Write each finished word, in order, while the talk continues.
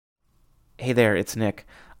Hey there, it's Nick.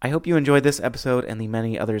 I hope you enjoyed this episode and the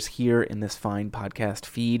many others here in this fine podcast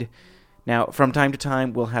feed. Now, from time to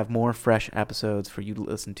time, we'll have more fresh episodes for you to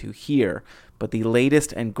listen to here, but the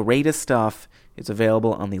latest and greatest stuff is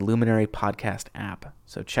available on the Luminary Podcast app,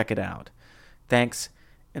 so check it out. Thanks,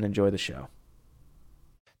 and enjoy the show.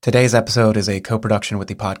 Today's episode is a co-production with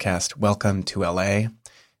the podcast Welcome to LA.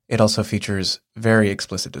 It also features very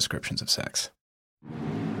explicit descriptions of sex.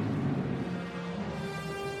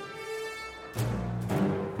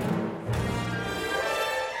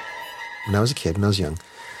 When I was a kid, when I was young,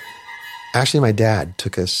 actually my dad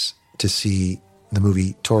took us to see the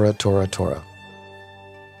movie Tora, Tora, Tora.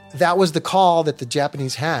 That was the call that the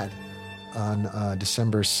Japanese had on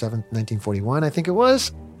December 7th, 1941, I think it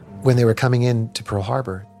was, when they were coming in to Pearl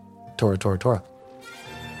Harbor. Tora, Tora, Tora.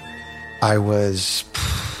 I was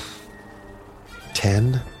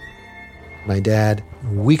 10. My dad,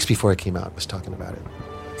 weeks before it came out, was talking about it.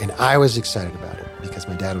 And I was excited about it because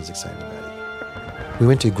my dad was excited about it. We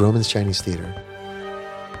went to Grauman's Chinese Theater.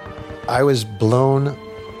 I was blown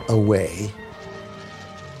away.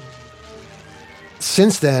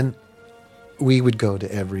 Since then, we would go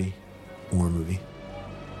to every war movie.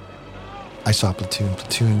 I saw Platoon.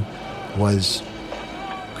 Platoon was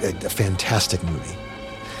a fantastic movie.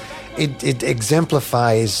 It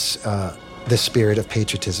exemplifies the spirit of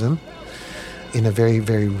patriotism in a very,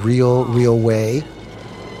 very real way. Is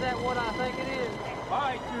that what I think it is? All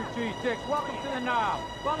right, 236, welcome to the knob.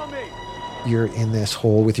 Follow me. You're in this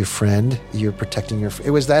hole with your friend. You're protecting your... It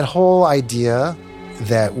was that whole idea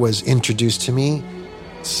that was introduced to me,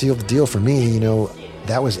 sealed the deal for me. You know,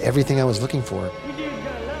 that was everything I was looking for.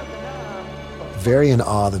 Very in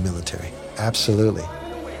awe of the military. Absolutely.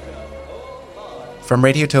 From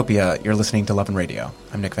Radiotopia, you're listening to Love and Radio.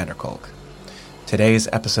 I'm Nick Vanderkolk. Today's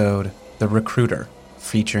episode, The Recruiter,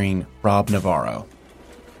 featuring Rob Navarro.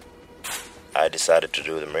 I decided to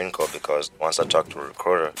do the Marine Corps because once I talked to a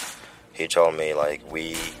recruiter, he told me, like,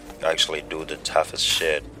 we actually do the toughest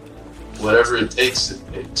shit. Whatever it takes,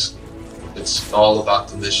 it takes. It's all about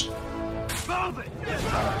the mission.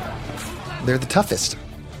 They're the toughest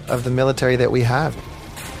of the military that we have.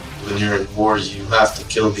 When you're in war, you have to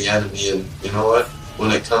kill the enemy, and you know what?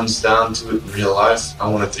 When it comes down to it in real life, I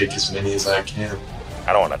want to take as many as I can.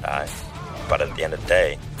 I don't want to die, but at the end of the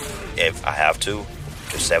day, if I have to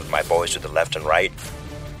save my boys to the left and right,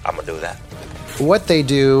 I'm going to do that. What they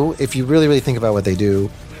do, if you really, really think about what they do,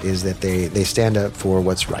 is that they stand up for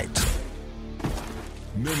what's right.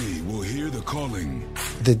 Many will hear the calling.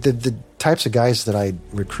 The types of guys that I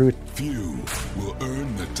recruit, Few will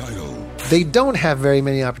earn the title. they don't have very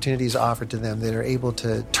many opportunities offered to them that are able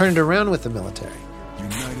to turn it around with the military.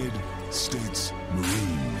 United States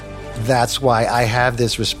Marine. That's why I have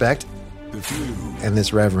this respect The few, and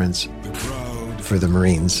this reverence the proud, for the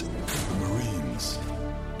Marines. the Marines.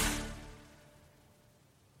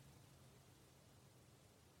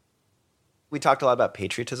 We talked a lot about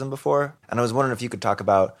patriotism before, and I was wondering if you could talk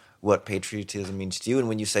about what patriotism means to you. And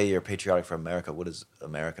when you say you're patriotic for America, what does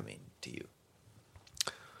America mean to you?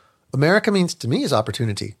 America means to me is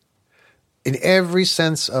opportunity. In every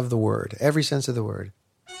sense of the word. Every sense of the word.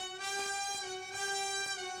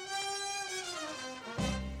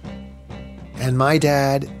 And my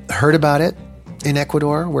dad heard about it in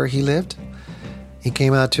Ecuador, where he lived. He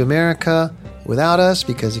came out to America without us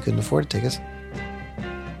because he couldn't afford to take us.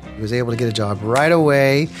 He was able to get a job right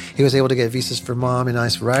away. He was able to get visas for mom and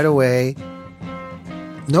us right away.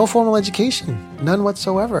 No formal education, none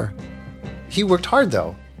whatsoever. He worked hard,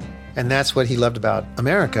 though. And that's what he loved about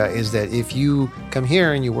America, is that if you come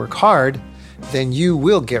here and you work hard, then you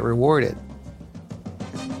will get rewarded.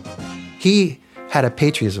 He had a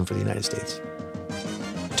patriotism for the United States.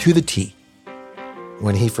 To the T.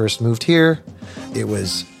 When he first moved here, it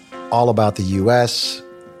was all about the U.S.,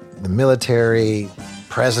 the military,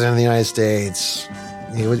 President of the United States.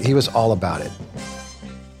 He was all about it.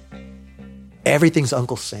 Everything's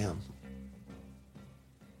Uncle Sam.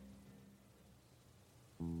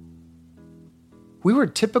 We were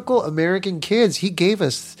typical American kids. He gave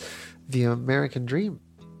us the American dream.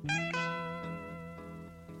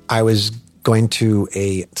 I was going to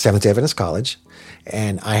a Seventh-day Adventist college,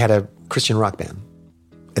 and I had a Christian rock band.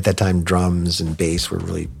 At that time, drums and bass were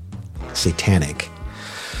really satanic.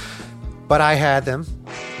 But I had them.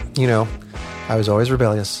 You know, I was always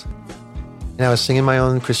rebellious. And I was singing my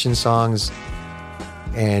own Christian songs,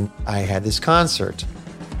 and I had this concert.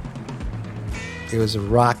 It was a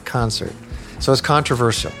rock concert. So it's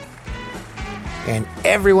controversial. And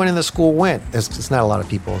everyone in the school went. It's not a lot of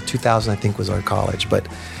people. 2,000, I think, was our college. But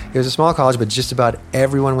it was a small college, but just about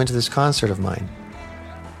everyone went to this concert of mine.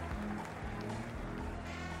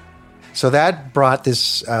 So that brought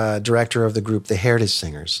this director of the group, the Heritage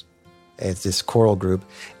Singers. It's this choral group.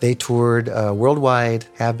 They toured worldwide,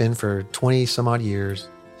 have been for 20 some odd years.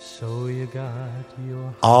 So you got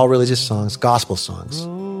your all religious songs, gospel songs.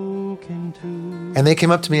 And they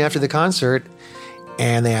came up to me after the concert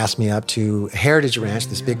and they asked me up to Heritage Ranch,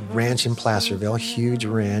 this big ranch in Placerville, huge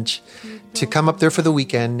ranch, to come up there for the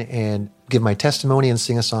weekend and give my testimony and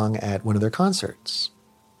sing a song at one of their concerts.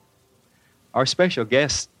 Our special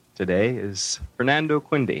guest today is Fernando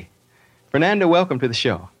Quindy. Fernando, welcome to the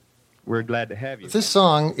show. We're glad to have you. This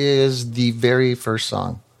song is the very first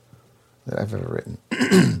song that I've ever written.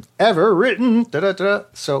 Ever written. Da-da-da.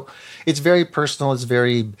 So it's very personal. It's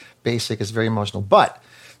very basic. It's very emotional. But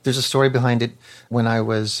there's a story behind it. When I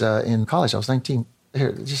was in college, I was 19.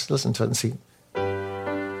 Here, just listen to it and see.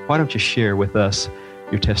 Why don't you share with us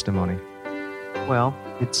your testimony? Well,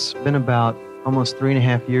 it's been about almost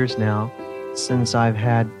 3.5 years now since I've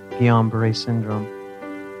had Guillain-Barré syndrome.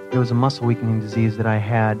 It was a muscle weakening disease that I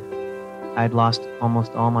had. I'd lost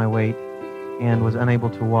almost all my weight and was unable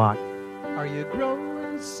to walk. Are you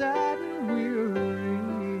growing sad and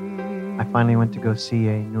weary? I finally went to go see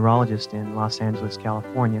a neurologist in Los Angeles,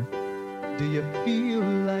 California. Do you feel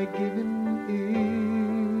like giving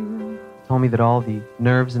in? He told me that all the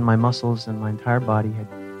nerves in my muscles and my entire body had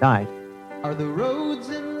died. Are the roads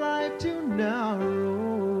in life too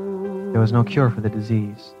narrow? There was no cure for the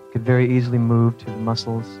disease. It could very easily move to the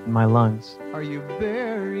muscles in my lungs. Are you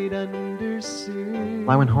buried under sin?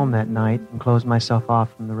 I went home that night and closed myself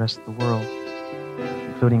off from the rest of the world,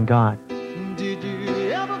 including God. Did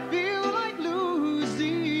you ever feel like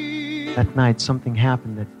losing? That night, something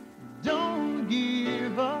happened that don't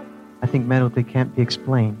give up. I think medically can't be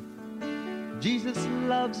explained. Jesus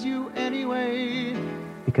loves you anyway.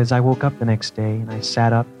 Because I woke up the next day and I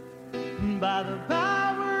sat up. By the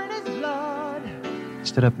power in his blood. I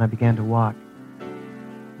stood up and I began to walk.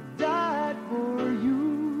 Died for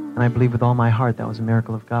you. And I believe with all my heart that was a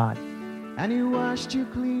miracle of God. And he washed you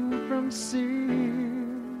clean from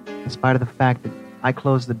sin. In spite of the fact that I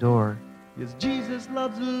closed the door, yes, Jesus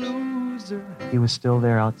loves a loser. He was still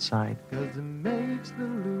there outside. 'Cause it makes the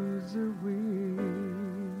loser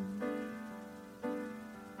win.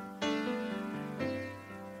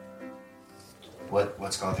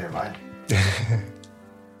 What's going through your mind?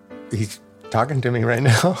 He's talking to me right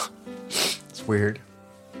now. It's weird.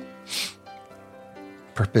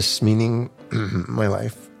 Purpose, meaning, my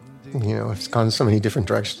life. You know, it's gone so many different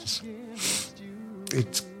directions.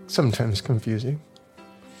 It's sometimes confusing.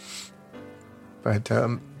 But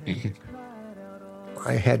I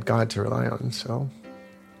had God to rely on, so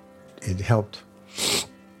it helped.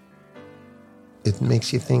 It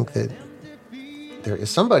makes you think that there is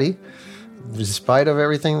somebody, despite of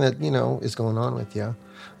everything that, you know, is going on with you,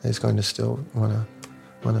 is going to still want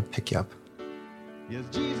to pick you up. Yes,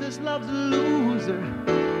 Jesus loves a loser.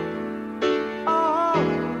 Oh,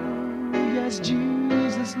 yes,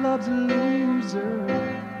 Jesus loves a loser.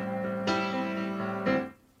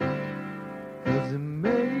 'Cause it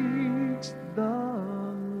makes the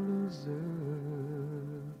loser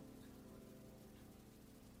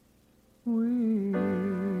win.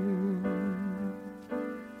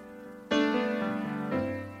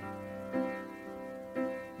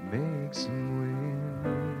 Makes him win.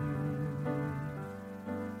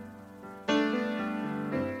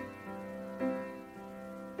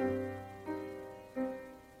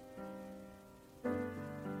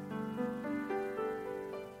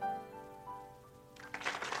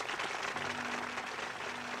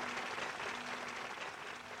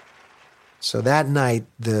 So that night,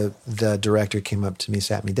 the director came up to me,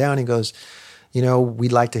 sat me down. He goes, you know,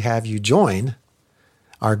 we'd like to have you join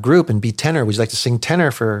our group and be tenor. Would you like to sing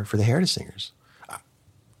tenor for the Heritage Singers? I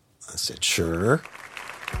said, sure.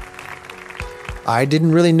 I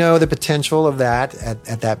didn't really know the potential of that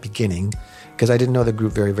at that beginning because I didn't know the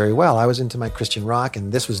group very, very well. I was into my Christian rock,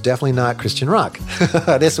 and this was definitely not Christian rock.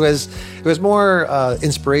 It was more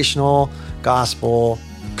inspirational, gospel,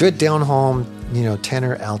 good down home, you know,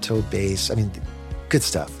 tenor, alto, bass. I mean, good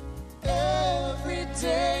stuff. Every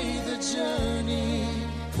day the journey.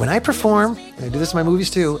 When I perform, and I do this in my movies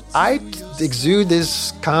too, I exude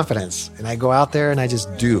this confidence, and I go out there and I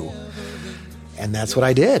just do. And that's what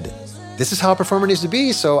I did. This is how a performer needs to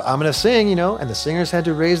be, so I'm going to sing, you know, and the singers had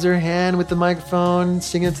to raise their hand with the microphone,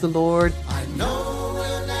 sing it to the Lord. I know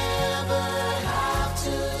we'll never have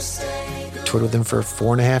to say goodbye. Toured with them for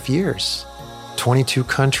 4.5 years. 22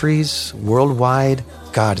 countries, worldwide.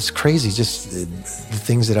 God, it's crazy, just the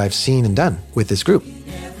things that I've seen and done with this group.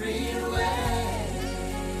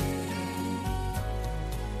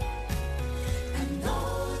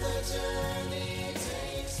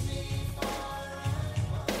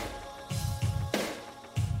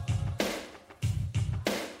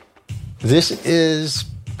 This is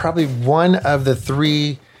probably one of the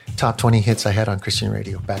 3 top 20 hits I had on Christian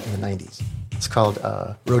radio back in the 90s. It's called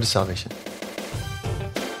Road to Salvation.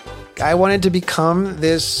 I wanted to become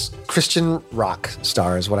this Christian rock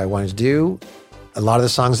star is what I wanted to do. A lot of the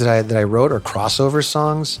songs that I wrote are crossover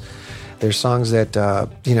songs. They're songs that,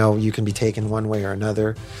 you can be taken one way or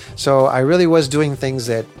another. So I really was doing things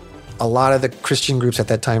that a lot of the Christian groups at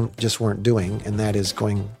that time just weren't doing, and that is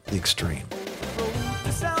going the extreme.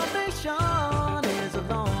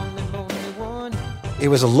 It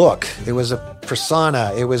was a look. It was a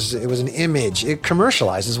persona. It was an image. It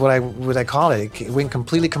commercialized is what I call it. It went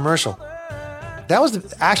completely commercial. That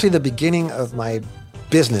was actually the beginning of my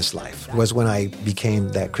business life, was when I became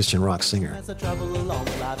that Christian rock singer.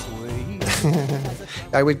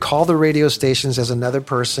 I would call the radio stations as another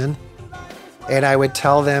person, and I would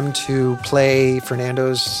tell them to play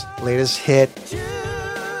Fernando's latest hit.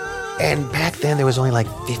 And back then, there was only like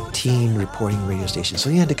 15 reporting radio stations. So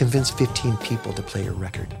you had to convince 15 people to play your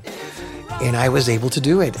record. And I was able to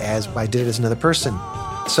do it as I did it as another person.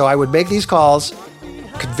 So I would make these calls,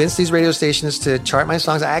 convince these radio stations to chart my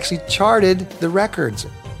songs. I actually charted the records.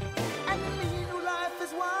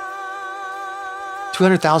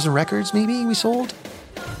 200,000 records, maybe, we sold.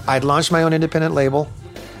 I'd launched my own independent label.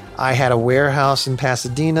 I had a warehouse in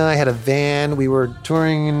Pasadena. I had a van. We were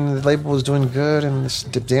touring, and the label was doing good, and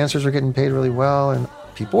the dancers were getting paid really well, and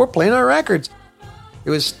people were playing our records.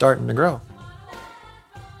 It was starting to grow.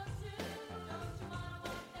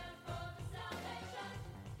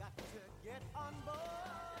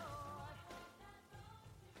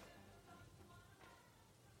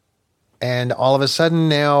 And all of a sudden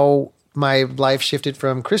now, my life shifted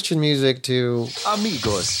from Christian music to...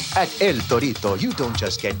 Amigos, at El Torito, you don't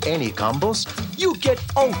just get any combos, you get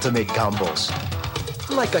ultimate combos.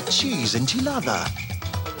 Like a cheese enchilada,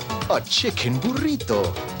 a chicken burrito,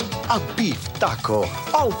 a beef taco,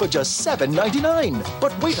 all for just $7.99.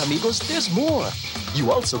 But wait, amigos, there's more.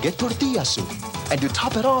 You also get tortilla soup. And to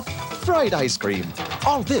top it off, fried ice cream.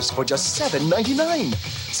 All this for just $7.99.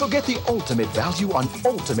 So get the ultimate value on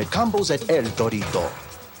ultimate combos at El Torito.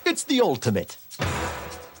 It's the ultimate.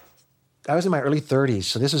 I was in my early 30s,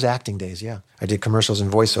 so this was acting days, yeah. I did commercials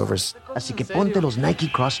and voiceovers. Así que ponte los Nike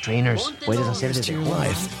Cross Trainers. Puedes hacer desde your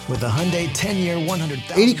life with a Hyundai 10-year,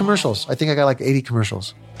 100,000. 80 commercials. I think I got like 80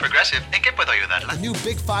 commercials. Progressive, ¿en qué puedo ayudarla? The new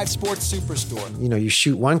Big 5 Sports Superstore. You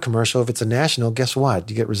shoot one commercial. If it's a national, guess what?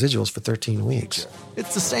 You get residuals for 13 weeks.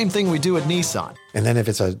 It's the same thing we do at Nissan. And then if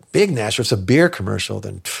it's a big national, it's a beer commercial,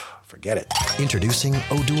 then forget it. Introducing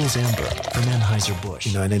O'Doul's Amber from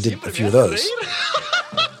Anheuser-Busch. And I did a few of those.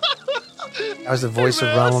 I was the voice of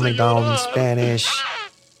Ronald McDonald in Spanish.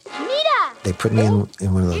 They put me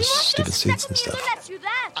in one of those stupid suits and stuff.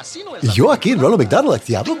 Yo aquí, Ronald McDonald, like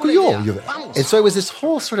Diablo Cuyo. And so it was this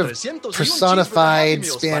whole sort of personified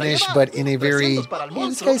Spanish, but in a very,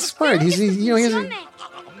 this guy's smart. He's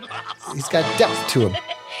got depth to him.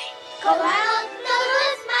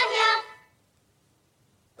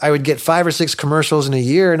 I would get 5 or 6 commercials in a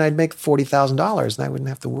year, and I'd make $40,000, and I wouldn't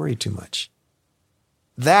have to worry too much.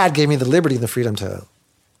 That gave me the liberty and the freedom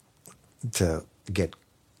to get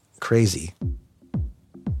crazy.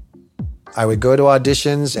 I would go to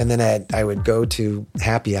auditions, and then I would go to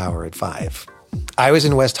happy hour at 5. I was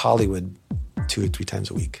in West Hollywood 2 or 3 times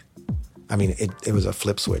a week. I mean, it was a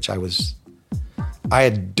flip switch. I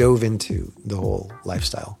had dove into the whole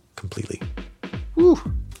lifestyle completely. Woo!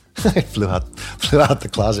 I flew out the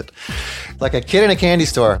closet like a kid in a candy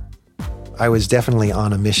store. I was definitely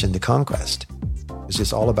on a mission to conquest. It was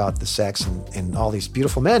just all about the sex and all these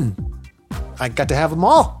beautiful men. I got to have them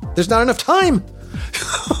all. There's not enough time.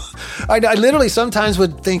 I literally sometimes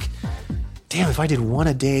would think, damn, if I did one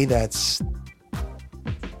a day, that's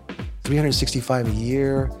 365 a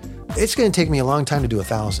year. It's going to take me a long time to do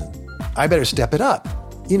 1,000. I better step it up.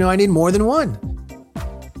 I need more than one.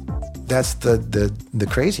 That's the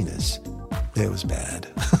craziness. It was bad.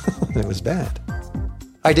 It was bad.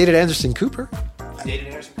 I dated Anderson Cooper.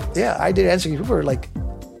 Yeah, I dated Anderson Cooper like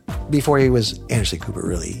before he was Anderson Cooper,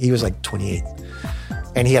 really. He was like 28.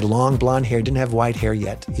 And he had long blonde hair. Didn't have white hair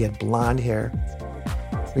yet. He had blonde hair.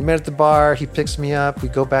 We met at the bar. He picks me up. We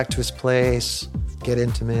go back to his place, get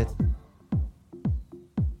intimate.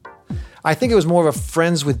 I think it was more of a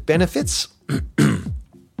friends with benefits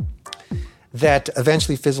that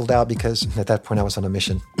eventually fizzled out because at that point I was on a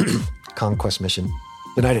mission, conquest mission.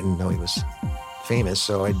 And I didn't know he was famous.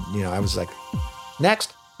 So I was like,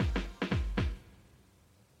 next.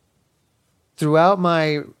 Throughout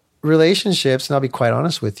my relationships, and I'll be quite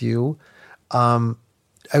honest with you,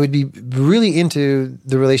 would be really into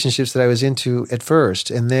the relationships that I was into at first,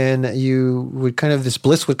 and then this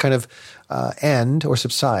bliss would kind of end or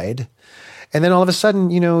subside. And then all of a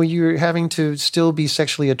sudden, you're having to still be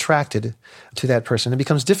sexually attracted to that person. It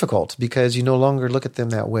becomes difficult because you no longer look at them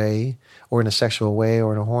that way, or in a sexual way,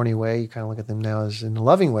 or in a horny way. You kind of look at them now as in a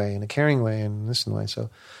loving way, in a caring way, and this and way. So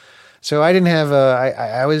I didn't have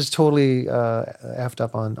I was totally effed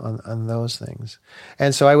up on those things.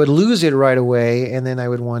 And so I would lose it right away, and then I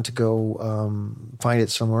would want to go find it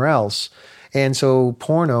somewhere else. And so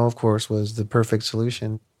porno, of course, was the perfect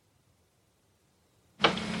solution.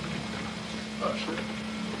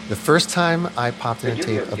 The first time I popped in a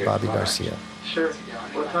tape of Bobby Garcia,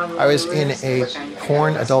 I was in a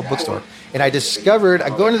porn adult bookstore, and I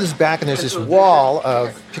go into this back, and there's this wall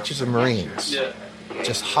of pictures of Marines,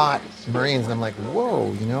 just hot Marines, and I'm like,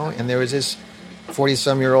 whoa, and there was this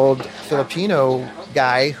 40-some-year-old Filipino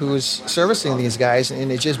guy who's servicing these guys,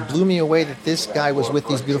 and it just blew me away that this guy was with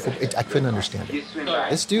these beautiful... I couldn't understand it.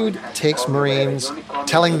 This dude takes Marines,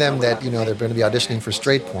 telling them that, they're going to be auditioning for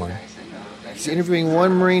straight porn. He's interviewing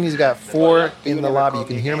one Marine. He's got 4 in the lobby. You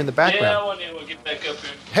can hear him in the background.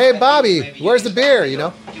 Hey, Bobby, where's the beer, You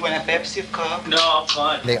want a Pepsi Coke? No, I'm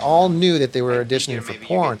fine. They all knew that they were auditioning for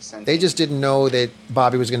porn. They just didn't know that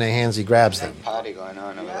Bobby was going to handsy grabs them. Party going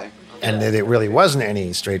on over there. And that it really wasn't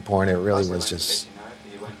any straight porn. It really was just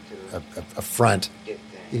a front.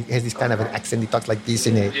 He has this kind of an accent. He talks like this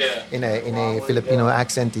in a Filipino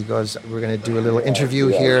accent. He goes, we're going to do a little interview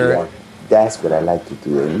here. That's what I like to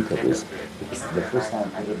do in interviews. The first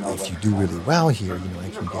time I don't know. If you do really well here, I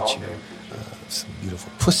can get you some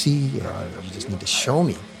beautiful pussy, and you just need to show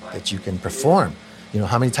me that you can perform.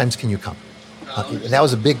 How many times can you come? That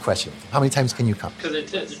was a big question. How many times can you come?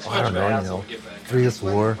 I don't know, 3 or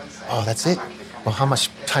 4. Oh, that's it? Well, how much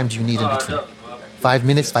time do you need in between? 5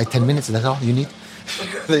 minutes, 10 minutes, is that all you need?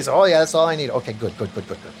 They say, oh yeah, that's all I need. Okay, good.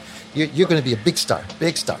 You're going to be a big star.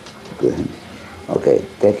 Good. Okay,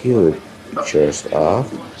 take your shirts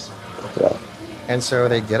off. And so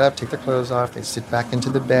they get up, take their clothes off, they sit back into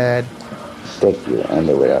the bed. Take your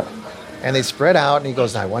underwear off. And they spread out, and he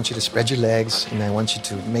goes, now I want you to spread your legs, and I want you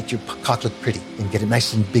to make your cock look pretty and get it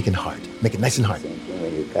nice and big and hard. Make it nice and hard.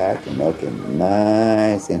 When you cock, make it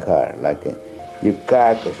nice and hard. Your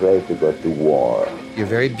cock is ready to go to war. You're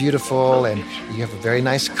very beautiful, and you have a very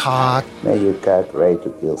nice cock. Make your cock ready to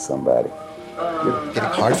kill somebody. You're getting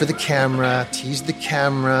hard for the camera, tease the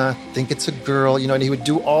camera, think it's a girl, and he would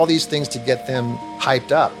do all these things to get them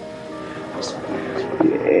hyped up.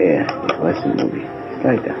 Yeah, what's the movie?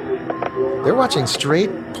 Like that. They're watching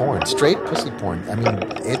straight porn, straight pussy porn. I mean,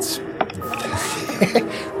 it's...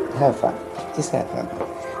 Have fun. Just have fun.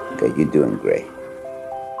 Okay, you're doing great.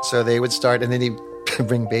 So they would start, and then he'd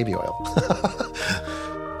bring baby oil.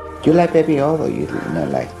 Do you like baby oil, or you not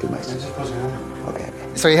like too much? Okay.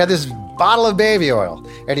 So he had this bottle of baby oil,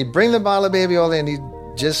 and he'd bring the bottle of baby oil, and he'd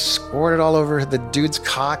just squirt it all over the dude's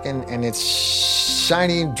cock, and it's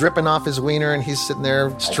shiny, dripping off his wiener, and he's sitting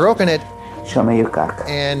there stroking it. Show me your cock.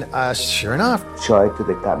 And sure enough, show it to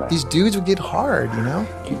the camera. These dudes would get hard,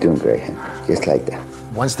 You're doing great, just like that.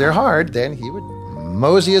 Once they're hard, then he would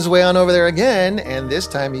mosey his way on over there again, and this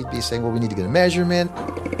time he'd be saying, well, we need to get a measurement.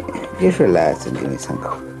 Just relax and give me some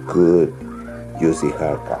good, juicy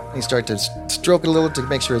hard cock. He started to stroke it a little to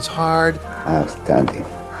make sure it's hard. Outstanding.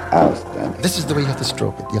 This is the way you have to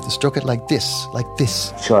stroke it. You have to stroke it like this, like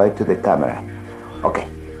this. Show it to the camera. Okay,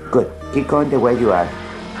 good. Keep going the way you are.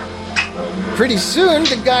 Pretty soon,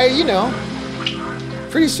 the guy,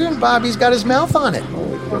 pretty soon Bobby's got his mouth on it.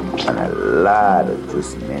 And a lot of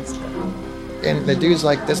juicy mince. And the dude's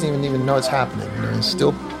doesn't even know it's happening. He's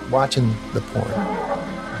still watching the porn.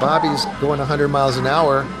 Bobby's going 100 miles an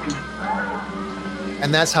hour,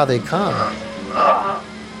 and that's how they come.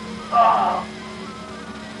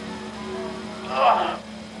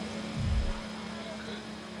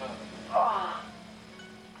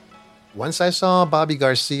 Once I saw Bobby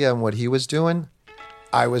Garcia and what he was doing,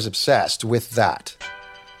 I was obsessed with that.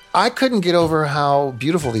 I couldn't get over how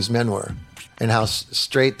beautiful these men were and how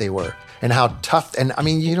straight they were and how tough. And I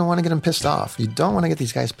mean, you don't want to get them pissed off. You don't want to get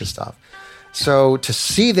these guys pissed off. So to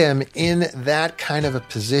see them in that kind of a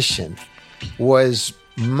position was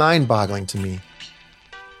mind-boggling to me.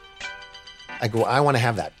 I go, I want to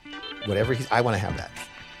have that. I want to have that.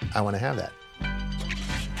 I want to have that.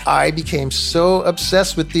 I became so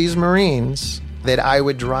obsessed with these Marines that I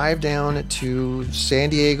would drive down to San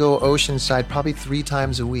Diego Oceanside probably 3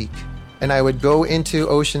 times a week. And I would go into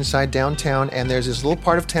Oceanside downtown, and there's this little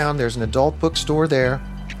part of town, there's an adult bookstore there,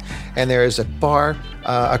 and there's a bar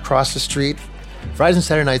across the street, Fridays and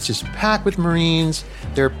Saturday nights just packed with Marines.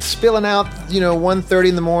 They're spilling out, 1:30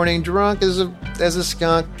 in the morning, drunk as a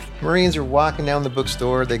skunk. Marines are walking down the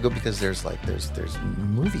bookstore. They go because there's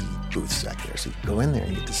movie booths back there. So you go in there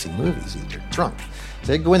and you get to see movies. You're drunk.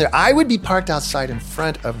 So they go in there. I would be parked outside in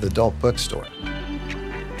front of the adult bookstore.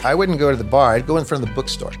 I wouldn't go to the bar. I'd go in front of the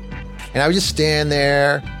bookstore. And I would just stand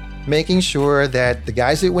there making sure that the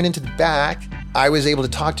guys that went into the back, I was able to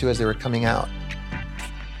talk to as they were coming out.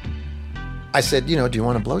 I said, do you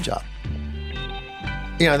want a blowjob?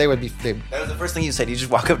 They would be... That was the first thing you said. You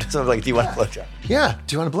just walk up to someone like, do you want a blowjob? Yeah,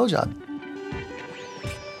 do you want a blowjob?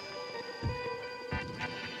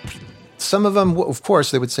 Some of them, of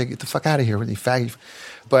course, they would say, get the fuck out of here with you faggot.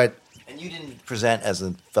 But... And you didn't present as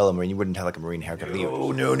a fellow Marine. You wouldn't have like a Marine haircut.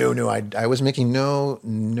 No. I was making no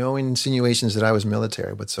insinuations that I was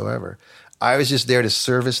military whatsoever. I was just there to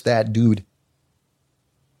service that dude.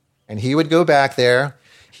 And he would go back there.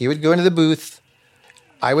 He would go into the booth.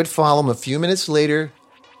 I would follow him a few minutes later,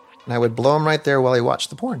 and I would blow him right there while he watched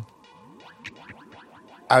the porn.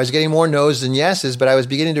 I was getting more no's than yeses, but I was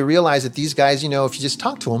beginning to realize that these guys, if you just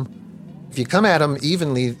talk to them, if you come at them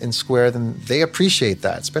evenly and square, then they appreciate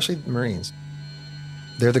that, especially the Marines.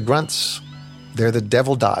 They're the grunts. They're the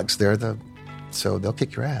devil dogs. So they'll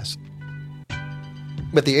kick your ass.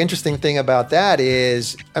 But the interesting thing about that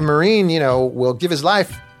is a Marine, will give his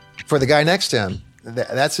life for the guy next to him.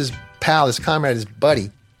 That's his pal, his comrade, his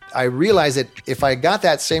buddy. I realized that if I got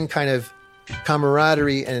that same kind of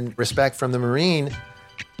camaraderie and respect from the Marine,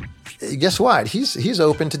 guess what? He's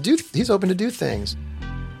open to do things.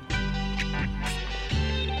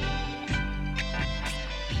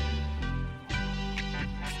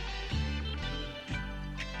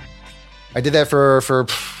 I did that for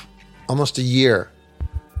almost a year,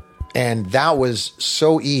 and that was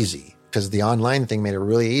so easy. Because the online thing made it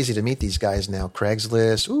really easy to meet these guys now.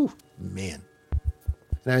 Craigslist, ooh, man.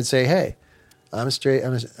 And I would say, hey, I'm a straight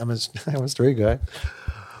guy,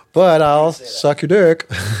 but I'll suck your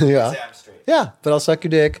dick. Yeah. Yeah, but I'll suck your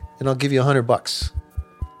dick and I'll give you $100.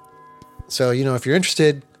 So, if you're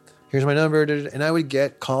interested, here's my number. And I would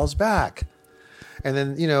get calls back. And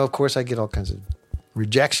then, of course, I get all kinds of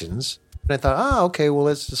rejections. And I thought, okay, well,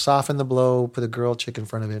 let's just soften the blow, put a girl chick in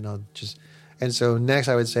front of it, and so next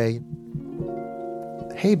I would say,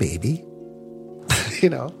 hey, baby.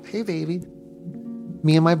 Hey, baby.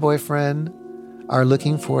 Me and my boyfriend are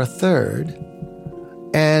looking for a third,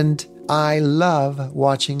 and I love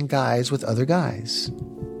watching guys with other guys.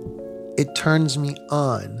 It turns me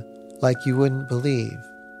on like you wouldn't believe.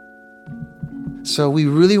 So we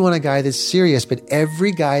really want a guy that's serious, but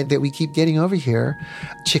every guy that we keep getting over here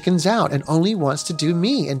chickens out and only wants to do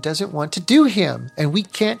me and doesn't want to do him. And we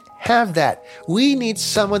can't have that. We need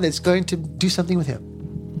someone that's going to do something with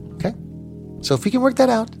him. Okay? So if we can work that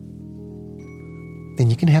out, then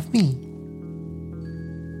you can have me.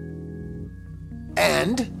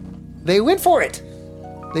 And they went for it.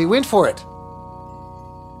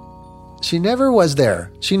 She never was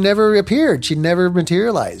there. She never appeared. She never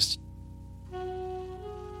materialized.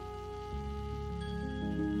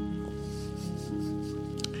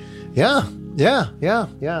 Yeah.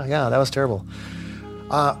 That was terrible.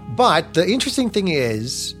 But the interesting thing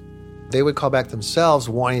is, they would call back themselves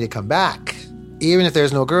wanting to come back, even if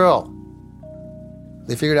there's no girl.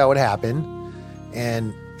 They figured out what happened,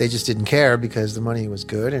 and they just didn't care because the money was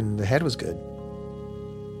good and the head was good.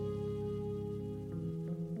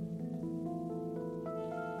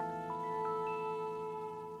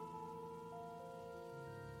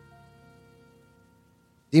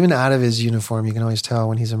 Even out of his uniform, you can always tell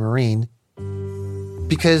when he's a Marine,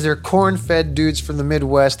 because they're corn-fed dudes from the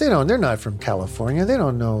Midwest. They're not from California. They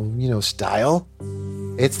don't know, style.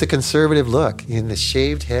 It's the conservative look, the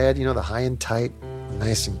shaved head, the high and tight,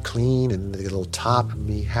 nice and clean, and the little top,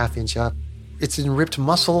 maybe half-inch up. It's in ripped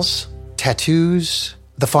muscles, tattoos,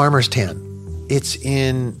 the farmer's tan. It's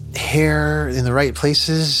in hair in the right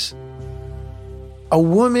places. A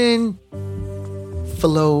woman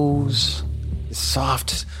flows,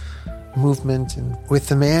 soft movement, and with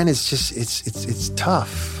the man, it's just it's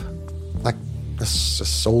tough, like a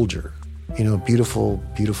soldier,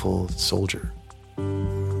 beautiful soldier.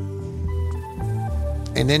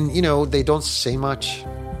 And then they don't say much.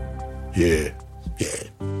 Yeah,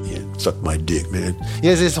 suck my dick, man.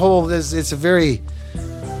 Yes, it's a very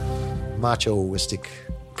machoistic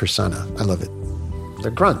persona. I love it.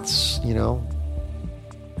 They're grunts,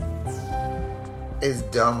 Is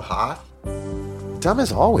Dumb hot? Dumb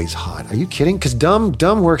is always hot. Are you kidding? Because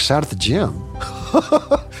Dumb works out at the gym.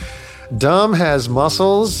 Dumb has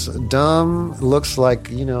muscles. Dumb looks like,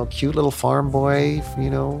 cute little farm boy,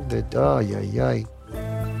 that,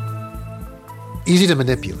 Easy to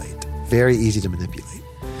manipulate. Very easy to manipulate.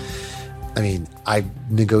 I mean, I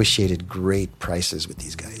negotiated great prices with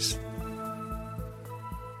these guys.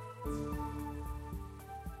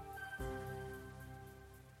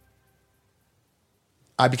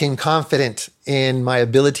 I became confident in my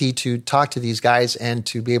ability to talk to these guys and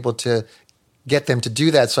to be able to get them to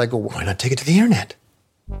do that. So I go, why not take it to the internet?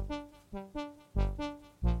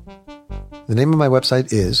 The name of my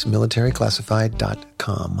website is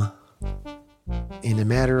militaryclassified.com. In a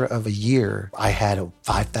matter of a year, I had a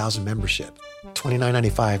 5,000 membership,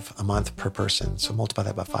 $29.95 a month per person. So multiply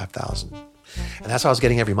that by 5,000. And that's what I was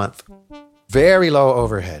getting every month. Very low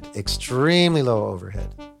overhead, extremely low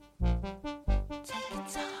overhead.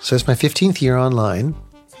 So it's my 15th year online.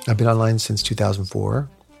 I've been online since 2004.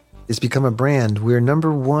 It's become a brand. We're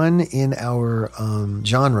number 1 in our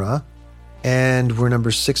genre, and we're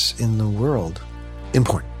number 6 in the world in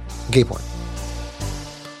porn, gay porn.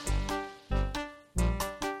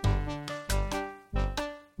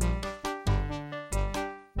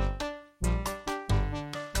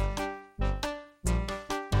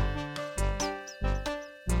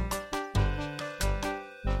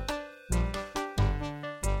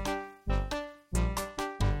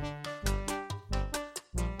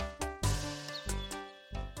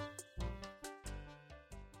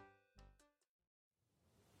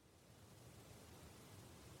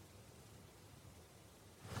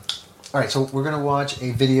 All right, so we're going to watch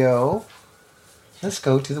a video. Let's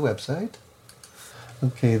go to the website.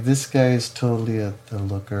 Okay, this guy is totally the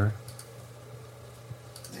looker.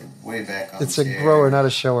 Way back on It's a grower, not a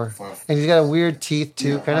shower. And he's got a weird teeth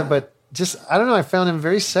too, kind of, but just, I don't know, I found him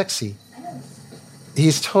very sexy.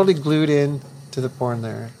 He's totally glued in to the porn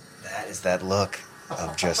there. That is that look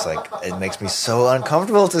of just like, it makes me so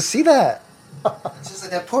uncomfortable to see that. It's just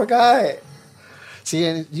like that poor guy. See,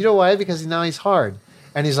 and you know why? Because now he's hard.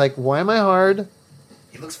 And he's like, why am I hard?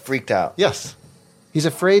 He looks freaked out. Yes. He's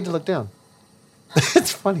afraid to look down.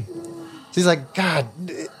 It's funny. He's like, God,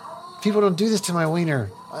 people don't do this to my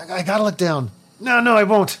wiener. I gotta look down. No, I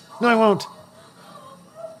won't. No, I won't.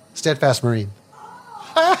 Steadfast Marine.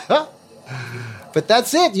 But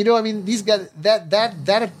that's it. You know, I mean, these guys,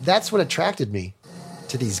 that's what attracted me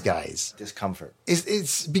to these guys. Discomfort.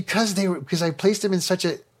 It's because I placed them in such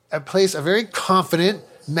a place, a very confident,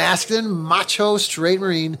 masculine, macho, straight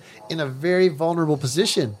Marine in a very vulnerable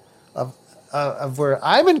position of where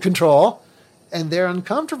I'm in control and they're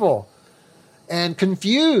uncomfortable and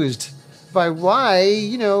confused by why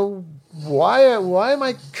am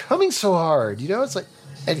I coming so hard? You know, it's like,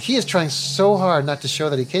 and he is trying so hard not to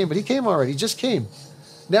show that he came, but he came already. He just came.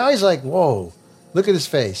 Now he's like, whoa, look at his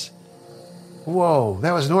face. Whoa,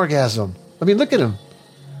 that was an orgasm. I mean, look at him.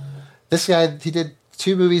 This guy, he did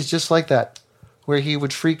 2 movies just like that, where he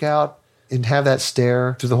would freak out and have that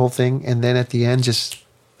stare through the whole thing, and then at the end just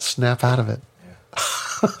snap out of it. Yeah.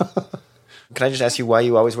 Can I just ask you why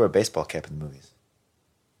you always wear a baseball cap in the movies?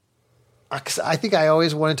 Because I think I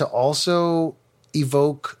always wanted to also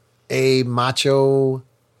evoke a macho,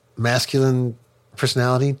 masculine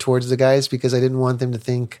personality towards the guys, because I didn't want them to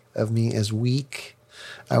think of me as weak.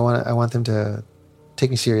 I want them to take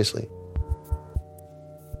me seriously.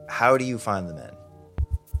 How do you find the men?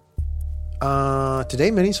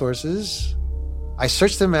 Today, many sources. I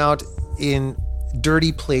searched them out in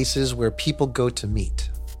dirty places where people go to meet.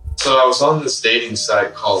 So I was on this dating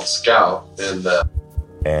site called Scout,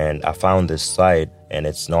 and I found this site, and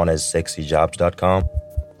it's known as sexyjobs.com.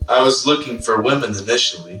 I was looking for women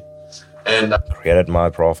initially, and I created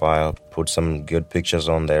my profile, put some good pictures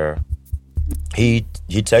on there. He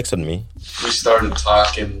texted me. We started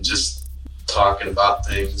talking about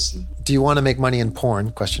things. Do you want to make money in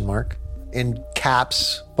porn? ? In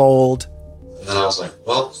caps, bold. And then I was like,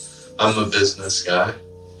 well, I'm a business guy.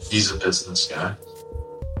 He's a business guy.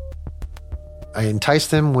 I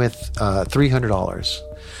enticed them with $300.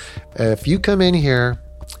 If you come in here,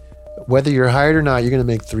 whether you're hired or not, you're going to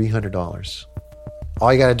make $300.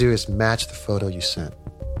 All you got to do is match the photo you sent.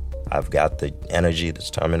 I've got the energy, the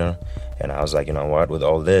stamina, and I was like, you know what, with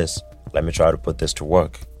all this, let me try to put this to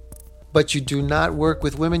work. But you do not work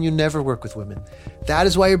with women. You never work with women. That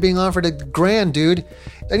is why you're being offered $1,000, dude.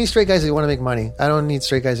 I need straight guys that want to make money. I don't need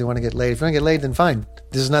straight guys that want to get laid. If you want to get laid, then fine.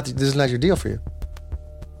 This is not your deal for you.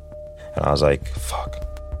 And I was like, fuck,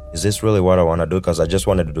 is this really what I want to do? Because I just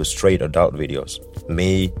wanted to do straight adult videos.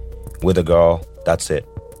 Me with a girl, that's it.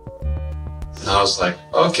 And I was like,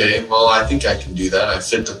 okay, well, I think I can do that. I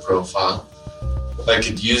fit the profile. I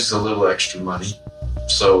could use a little extra money.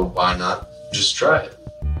 So why not just try it?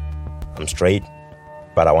 I'm straight,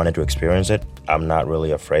 but I wanted to experience it. I'm not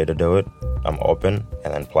really afraid to do it. I'm open,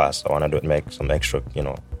 and then plus I want to make some extra,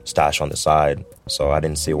 stash on the side. So I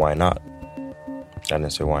didn't see why not.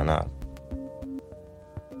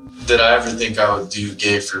 Did I ever think I would do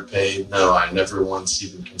gay for pay? No, I never once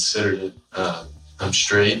even considered it. I'm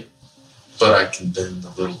straight, but I can bend a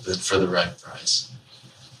little bit for the right price.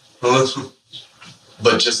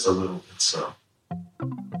 But just a little bit, so.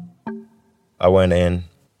 I went in,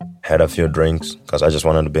 had a few drinks, because I just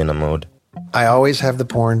wanted to be in the mood. I always have the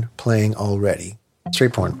porn playing already.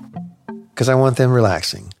 Straight porn. Because I want them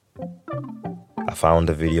relaxing. I found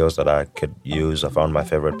the videos that I could use. I found my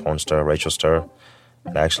favorite porn star, Rachel Starr.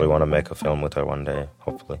 And I actually want to make a film with her one day,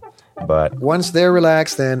 hopefully. But once they're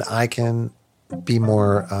relaxed, then I can be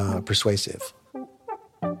more persuasive.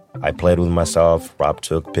 I played with myself. Rob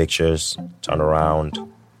took pictures, turned around,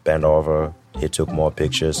 bent over. He took more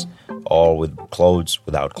pictures, all with clothes,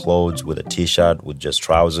 without clothes, with a t-shirt, with just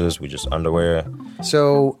trousers, with just underwear.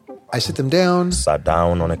 So I sit them down. Sat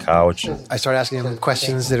down on a couch. I start asking them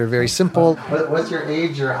questions that are very simple. What's your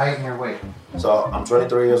age, your height, and your weight? So I'm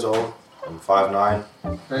 23 years old. I'm 5'9",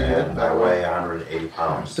 Very good. and I weigh 180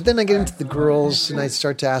 pounds. But then I get into the girls, and I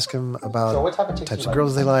start to ask them about So what type of chicks types you of like?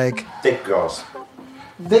 girls they like. Thick girls.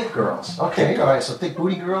 Thick girls. Okay, all right. So thick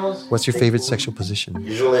booty girls. What's your favorite sexual position?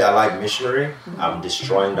 Usually I like missionary. I'm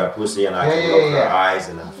destroying that pussy and I can look her eyes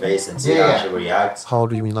and her face and see how she reacts. How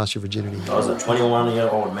old were you when you lost your virginity? I was a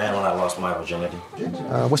 21-year-old man when I lost my virginity.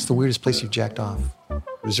 What's the weirdest place you've jacked off?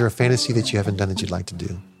 Is there a fantasy that you haven't done that you'd like to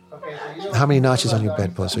do? How many notches on your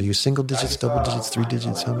bedpost? Are you single digits, double digits, 3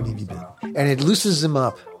 digits? How many have you been? And it loosens them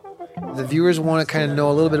up. The viewers want to kind of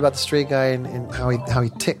know a little bit about the straight guy and how he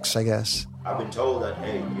ticks, I guess. I've been told that,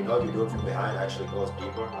 hey, you know, if you do it from behind, it actually goes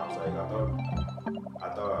deeper. I was like, I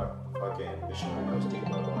thought fucking missionary goes deeper.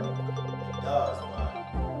 It does,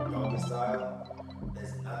 but doggy style,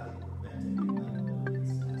 there's nothing preventing it.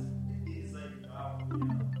 It's like,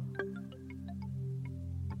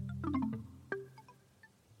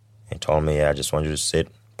 He told me, I just want you to sit,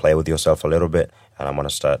 play with yourself a little bit, and I'm going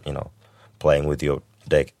to start, playing with your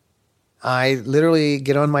dick. I literally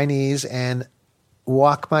get on my knees and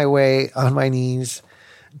walk my way on my knees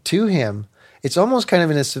to him. It's almost kind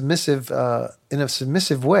of in a submissive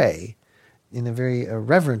way, in a very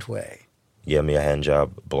reverent way. He gave me a hand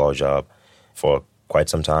job, blow job for quite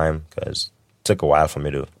some time because it took a while for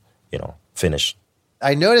me to, finish.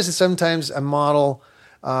 I noticed that sometimes a model,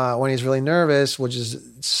 when he's really nervous, will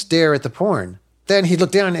just stare at the porn. Then he'd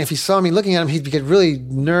look down, and if he saw me looking at him, he'd get really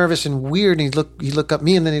nervous and weird, and he'd look at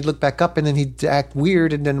me, and then he'd look back up, and then he'd act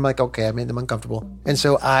weird, and then I'm like, okay, I made them uncomfortable. And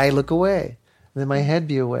so I look away, and then my head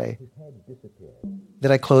be away.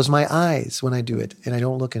 Then I close my eyes when I do it, and I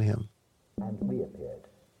don't look at him. And reappeared.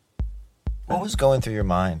 What was going through your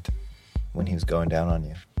mind when he was going down on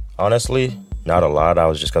you? Honestly, not a lot. I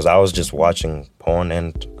was just watching porn,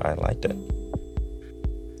 and I liked it.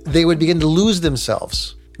 They would begin to lose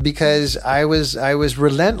themselves because I was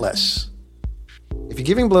relentless. If you're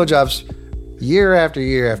giving blowjobs year after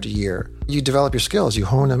year after year, you develop your skills. You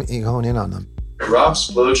hone in on them. Rob's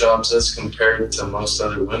blowjobs, as compared to most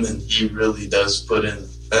other women, he really does put in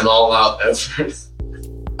an all-out effort.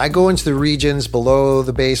 I go into the regions below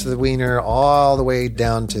the base of the wiener, all the way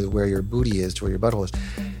down to where your booty is, to where your butthole is.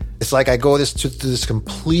 It's like I go to this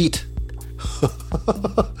complete,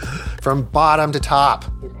 from bottom to top.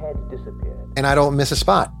 His head disappeared. And I don't miss a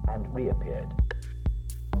spot. And reappeared.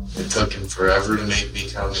 It took him forever to make me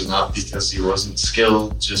come, not because he wasn't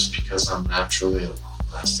skilled, just because I'm naturally a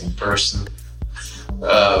long-lasting person.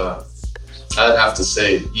 I'd have to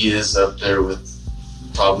say he is up there with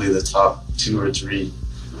probably the top 2 or 3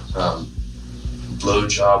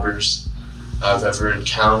 blowjobbers I've ever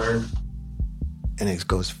encountered. And it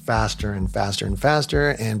goes faster and faster and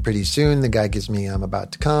faster, and pretty soon the guy gives me I'm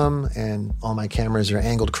about to come, and all my cameras are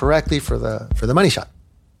angled correctly for the money shot.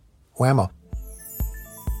 Whammo.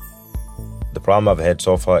 The problem I've had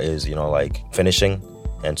so far is, finishing.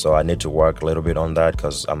 And so I need to work a little bit on that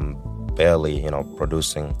because I'm barely,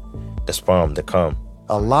 producing the sperm, the cum.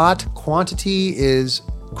 A lot, quantity is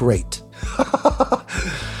great.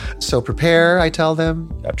 So prepare, I tell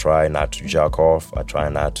them. I try not to jack off. I try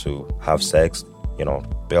not to have sex.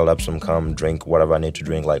 Build up some cum, drink whatever I need to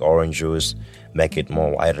drink, like orange juice, make it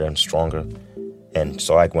more wider and stronger. And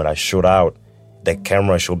so when I shoot out, the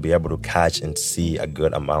camera should be able to catch and see a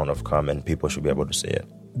good amount of cum, and people should be able to see it.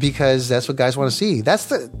 Because that's what guys want to see.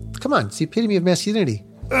 Come on, it's the epitome of masculinity.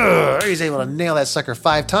 He's able to nail that sucker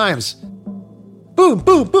 5 times. Boom,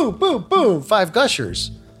 boom, boom, boom, boom. 5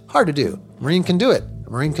 gushers. Hard to do. A Marine can do it.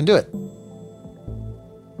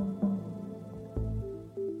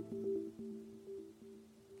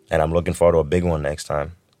 And I'm looking forward to a big one next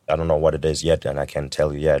time. I don't know what it is yet, and I can't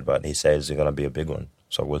tell you yet, but he says it's going to be a big one.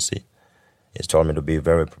 So we'll see. He's told me to be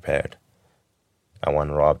very prepared. I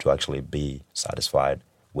want Rob to actually be satisfied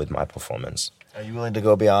with my performance. Are you willing to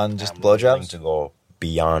go beyond just willing blowjobs? to go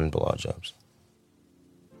beyond blowjobs.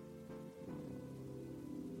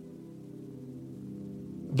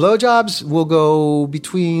 Blowjobs will go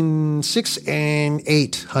between 600 and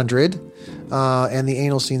 800, and the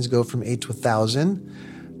anal scenes go from 8 to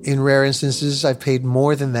 1,000. In rare instances, I've paid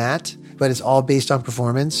more than that, but it's all based on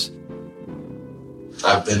performance.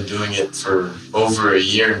 I've been doing it for over a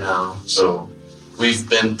year now, so we've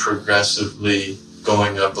been progressively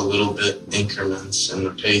going up a little bit increments in the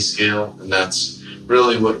pay scale, and that's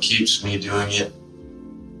really what keeps me doing it.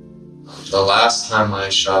 The last time I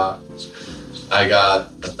shot, I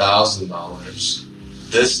got $1,000.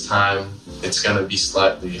 This time, it's going to be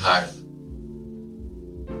slightly higher.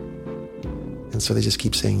 And so they just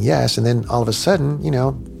keep saying yes, and then all of a sudden, you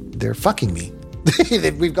know, they're fucking me.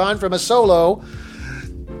 We've gone from a solo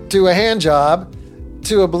to a hand job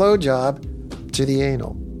to a blow job to the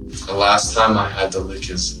anal. The last time I had to lick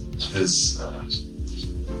his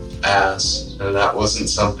ass, and that wasn't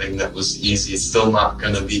something that was easy. It's still not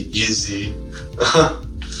going to be easy.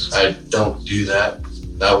 I don't do that.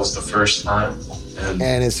 That was the first time.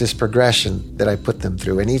 And it's this progression that I put them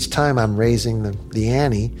through. And each time I'm raising the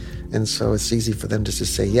ante, and so it's easy for them just to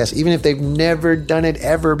say yes, even if they've never done it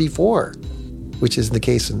ever before, which is the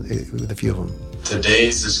case with a few of them.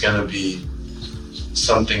 Today's is going to be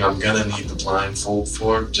something I'm going to need the blindfold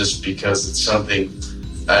for, just because it's something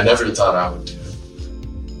I never thought I would do.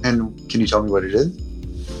 And can you tell me what it is?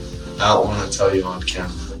 I don't want to tell you on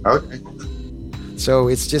camera. Okay. So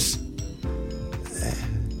it's just,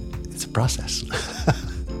 it's a process.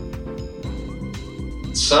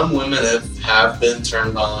 Some women have been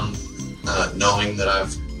turned on knowing that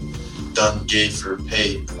I've done gay for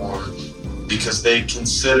pay porn, because they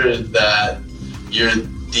consider that you're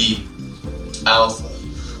the alpha.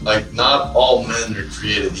 Like, not all men are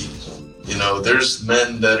created equal. You know, there's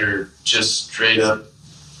men that are just straight up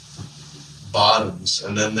bottoms,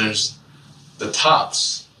 and then there's the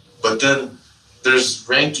tops. But then there's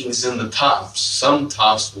rankings in the tops. Some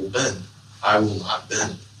tops will bend. I will not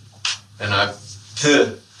bend. And I'm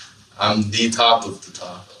the top of the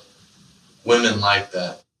top. Women like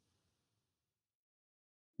that.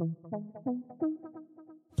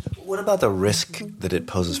 What about the risk that it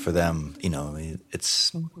poses for them? You know, I mean,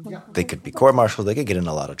 they could be court-martialed. They could get in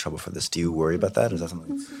a lot of trouble for this. Do you worry about that? Is that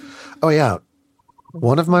something? Oh, yeah.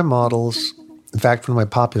 One of my models, in fact, one of my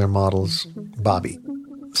popular models, Bobby,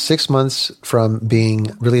 6 months from being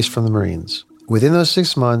released from the Marines. Within those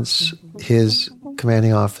 6 months, his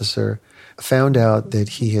commanding officer found out that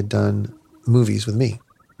he had done movies with me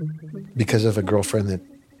because of a girlfriend that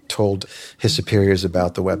told his superiors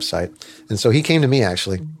about the website. And so he came to me,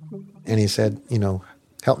 actually, and he said, you know,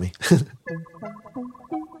 help me.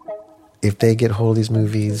 If they get hold of these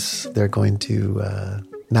movies, they're going to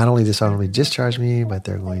not only dishonorably discharge me, but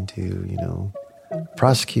they're going to, you know,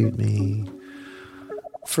 prosecute me.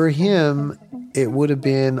 For him, it would have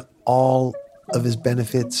been all of his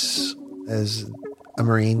benefits as a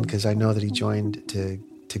Marine, because I know that he joined to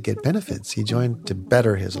get benefits. He joined to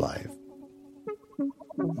better his life.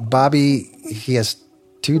 Bobby, he has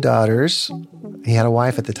 2 daughters. He had a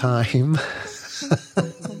wife at the time.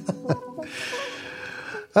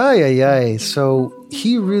 Ay, ay, ay. So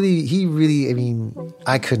he really, I mean,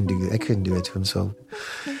 I couldn't do it to him.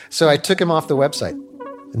 So I took him off the website.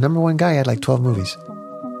 The number 1 guy had like 12 movies.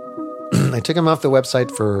 I took him off the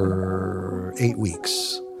website for 8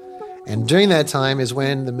 weeks. And during that time is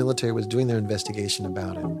when the military was doing their investigation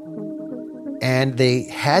about him. And they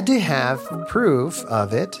had to have proof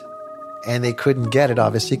of it. And they couldn't get it,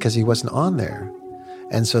 obviously, because he wasn't on there.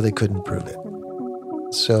 And so they couldn't prove it.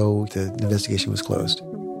 So the investigation was closed.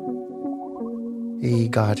 He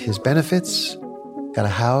got his benefits, got a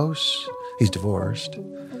house. He's divorced.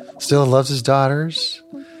 Still loves his daughters.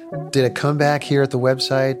 Did a comeback here at the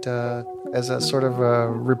website as a sort of a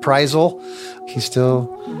reprisal. He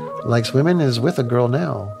still likes women, is with a girl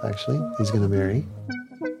now, actually. He's going to marry.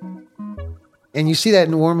 And you see that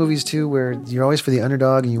in war movies, too, where you're always for the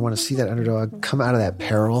underdog and you want to see that underdog come out of that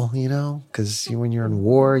peril, you know? Because when you're in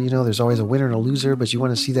war, you know, there's always a winner and a loser, but you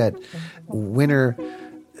want to see that winner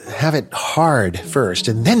have it hard first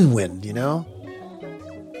and then win, you know?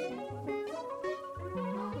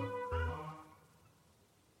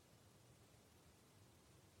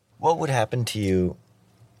 What would happen to you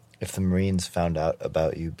if the Marines found out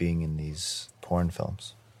about you being in these porn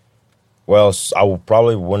films? Well, I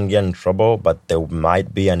probably wouldn't get in trouble, but there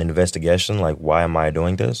might be an investigation, like, why am I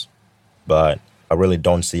doing this? But I really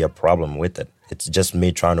don't see a problem with it. It's just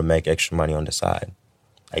me trying to make extra money on the side.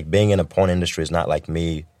 Like, being in the porn industry is not like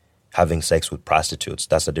me having sex with prostitutes.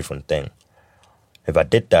 That's a different thing. If I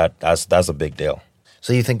did that, that's a big deal.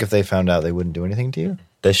 So you think if they found out, they wouldn't do anything to you?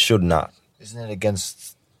 They should not. Isn't it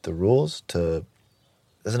against the rules to...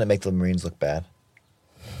 Doesn't it make the Marines look bad?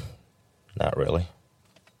 Not really.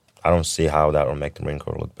 I don't see how that would make the Marine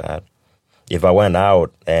Corps look bad. If I went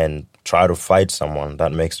out and tried to fight someone,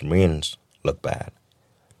 that makes the Marines look bad.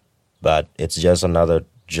 But it's just another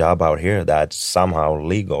job out here that's somehow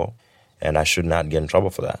legal, and I should not get in trouble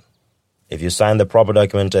for that. If you sign the proper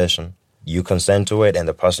documentation, you consent to it, and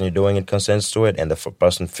the person you're doing it consents to it, and the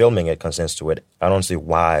person filming it consents to it, I don't see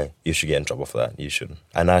why you should get in trouble for that. You shouldn't.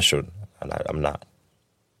 And I should, and I'm not.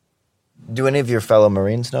 Do any of your fellow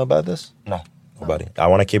Marines know about this? No, nobody. I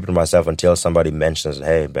want to keep it to myself until somebody mentions,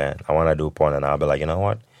 hey, man, I want to do porn, and I'll be like, you know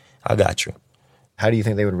what? I got you. How do you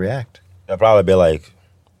think they would react? They'll probably be like,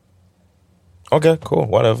 okay, cool,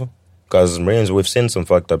 whatever. Because Marines, we've seen some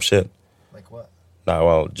fucked up shit. Like what? Nah,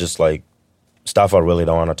 well, just like stuff I really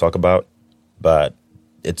don't want to talk about. But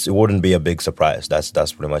it wouldn't be a big surprise. That's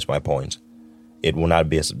pretty much my point. It will not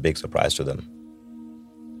be a big surprise to them.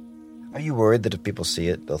 Are you worried that if people see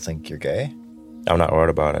it, they'll think you're gay? I'm not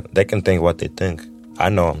worried about it. They can think what they think. I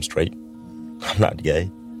know I'm straight. I'm not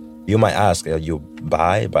gay. You might ask, are you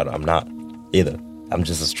bi? But I'm not either. I'm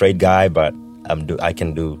just a straight guy, but I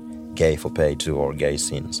can do gay for pay too, or gay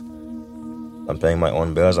scenes. I'm paying my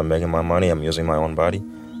own bills. I'm making my money. I'm using my own body.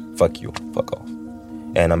 Fuck you. Fuck off.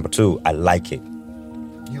 And number two, I like it.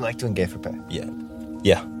 You like doing gay for pay? Yeah.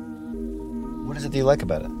 Yeah. What is it that you like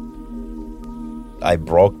about it? I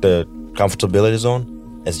broke the comfortability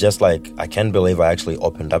zone. It's just like, I can't believe I actually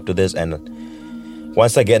opened up to this. And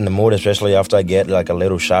once I get in the mood, especially after I get like a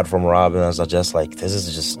little shot from Robin, I'm just like, this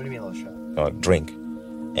is just... What do you mean a little shot? Drink.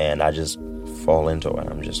 And I just fall into it.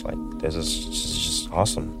 I'm just like, this is just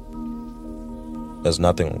awesome. There's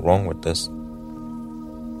nothing wrong with this.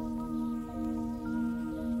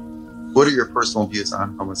 What are your personal views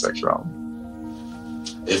on homosexuality?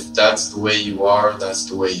 If that's the way you are, that's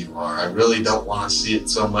the way you are. I really don't want to see it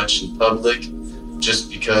so much in public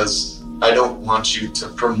just because I don't want you to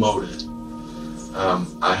promote it.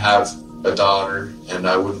 I have a daughter, and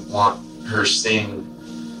I wouldn't want her seeing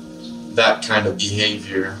that kind of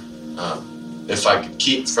behavior. If I could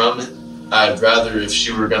keep from it, I'd rather, if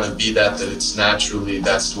she were going to be that it's naturally,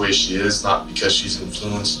 that's the way she is, not because she's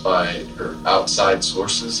influenced by her outside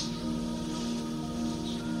sources.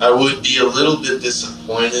 I would be a little bit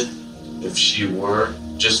disappointed if she were,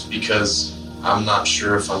 just because I'm not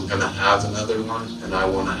sure if I'm going to have another one, and I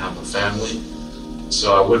want to have a family.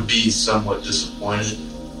 So I would be somewhat disappointed,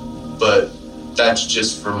 but that's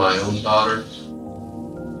just for my own daughter.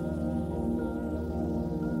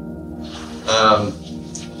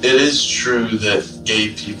 It is true that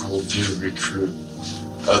gay people do recruit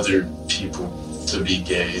other people to be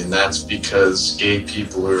gay, and that's because gay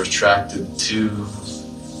people are attracted to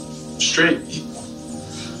straight people.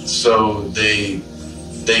 So they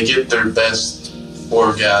get their best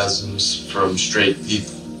orgasms from straight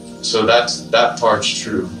people. So that part's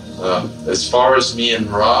true. As far as me and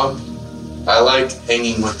Rob, I like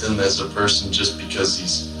hanging with him as a person just because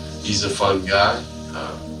he's a fun guy.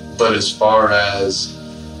 But as far as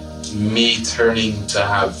me turning to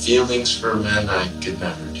have feelings for men, I could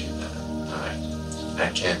never do that.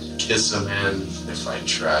 I can't kiss a man. If I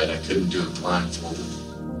tried, I couldn't do it blindfolded.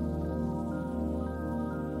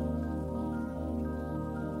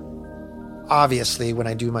 Obviously, when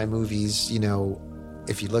I do my movies,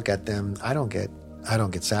 if you look at them, I don't get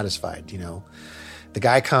satisfied. The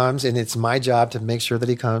guy comes, and it's my job to make sure that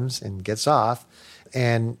he comes and gets off.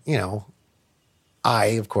 And, I,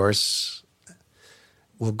 of course,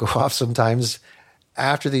 will go off sometimes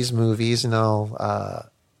after these movies, and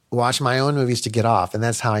I'll watch my own movies to get off. And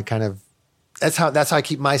that's how I that's how I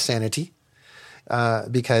keep my sanity,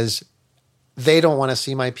 because they don't want to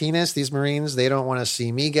see my penis, these Marines. They don't want to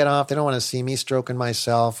see me get off. They don't want to see me stroking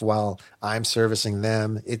myself while I'm servicing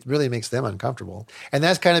them. It really makes them uncomfortable. And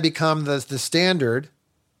that's kind of become the standard.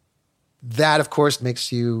 That, of course,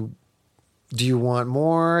 makes you, do you want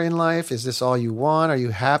more in life? Is this all you want? Are you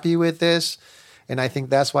happy with this? And I think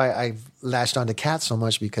that's why I've latched onto Kat so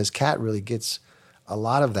much, because Kat really gets a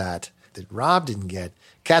lot of that Rob didn't get.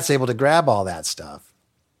 Kat's able to grab all that stuff.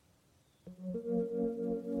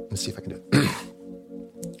 Let's see if I can do it.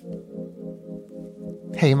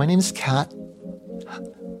 Hey, my name is Kat.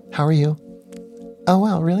 How are you? Oh,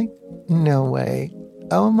 wow, really? No way.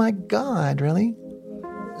 Oh, my God, really?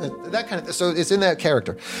 That kind of, so it's in that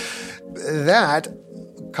character. That,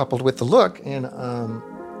 coupled with the look, and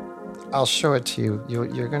I'll show it to you.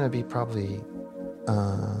 You're going to be probably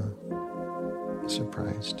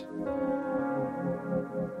Surprised.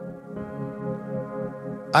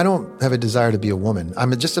 I don't have a desire to be a woman.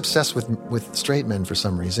 I'm just obsessed with straight men for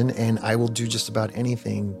some reason, and I will do just about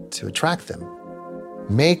anything to attract them.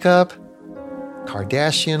 Makeup,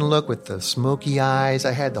 Kardashian look with the smoky eyes.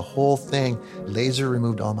 I had the whole thing. Laser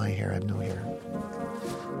removed all my hair. I have no hair,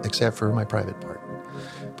 except for my private part.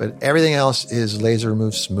 But everything else is laser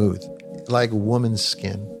removed smooth, like woman's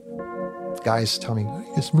skin. Guys tell me,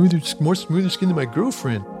 "You're more smoother skin than my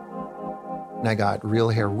girlfriend." And I got real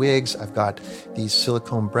hair wigs. I've got these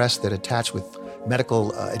silicone breasts that attach with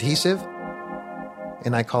medical adhesive.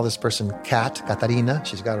 And I call this person Katarina.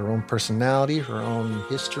 She's got her own personality, her own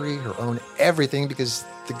history, her own everything, because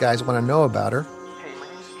the guys want to know about her. Hey, my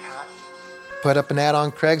name's Kat. Put up an ad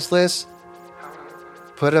on Craigslist.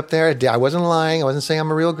 Put it up there. I wasn't lying. I wasn't saying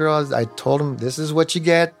I'm a real girl. I told them, this is what you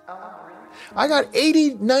get. I got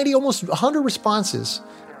 80, 90, almost 100 responses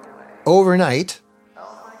overnight.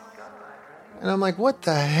 And I'm like, what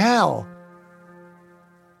the hell?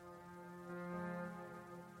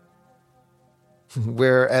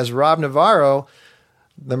 Whereas Rob Navarro,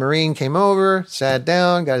 the Marine, came over, sat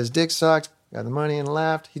down, got his dick sucked, got the money and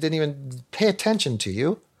left. He didn't even pay attention to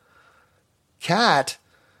you. Cat,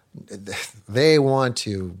 they want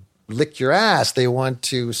to lick your ass. They want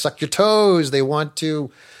to suck your toes. They want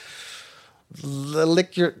to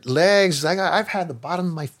lick your legs. I've had the bottom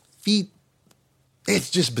of my feet.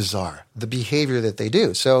 It's just bizarre, the behavior that they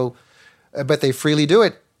do. So, but they freely do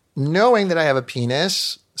it, knowing that I have a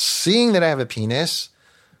penis, seeing that I have a penis,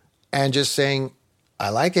 and just saying, I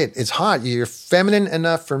like it. It's hot. You're feminine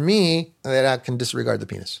enough for me that I can disregard the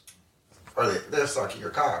penis. Or they're sucking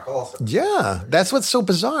your cock also. Yeah, that's what's so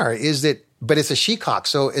bizarre is that, but it's a she cock.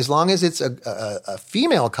 So as long as it's a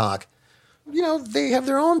female cock, you know, they have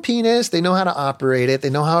their own penis. They know how to operate it. They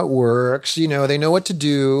know how it works. You know, they know what to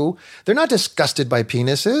do. They're not disgusted by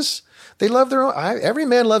penises. They love their own. Every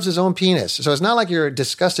man loves his own penis. So it's not like you're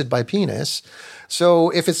disgusted by penis. So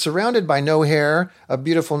if it's surrounded by no hair, a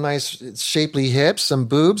beautiful, nice, shapely hips, some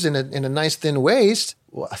boobs, and a nice thin waist,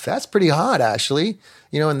 well, that's pretty hot, actually.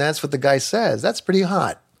 You know, and that's what the guy says. That's pretty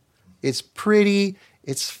hot. It's pretty.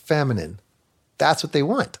 It's feminine. That's what they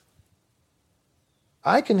want.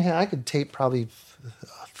 I could tape probably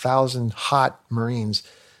 1,000 hot Marines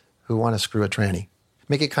who want to screw a tranny.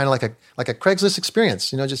 Make it kind of like a Craigslist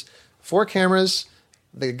experience. You know, just 4 cameras.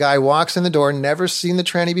 The guy walks in the door, never seen the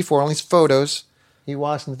tranny before, only photos. He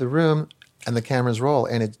walks into the room, and the cameras roll,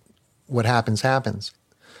 and what happens, happens.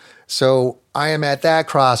 So I am at that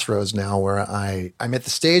crossroads now where I'm at the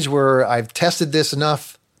stage where I've tested this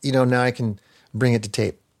enough, you know, now I can bring it to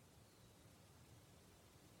tape.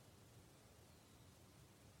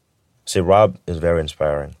 See, Rob is very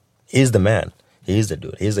inspiring. He's the man. He's the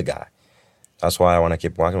dude. He's the guy. That's why I want to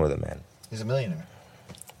keep working with him, man. He's a millionaire.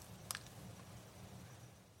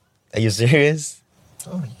 Are you serious?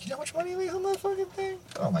 Oh, you know how much money he makes on that fucking thing?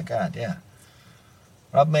 Oh my God, yeah.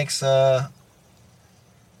 Rob makes,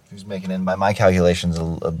 he's making in, by my calculations,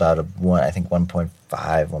 about I think $1.5,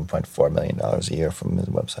 $1.4 million a year from his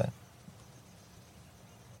website.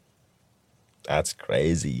 That's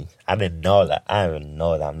crazy. I didn't know that. I didn't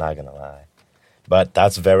know that. I'm not going to lie. But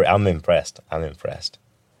I'm impressed. I'm impressed.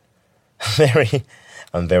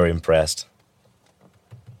 I'm very impressed.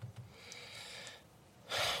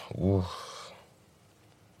 Ooh.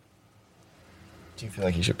 Do you feel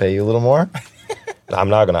like he should pay you a little more? I'm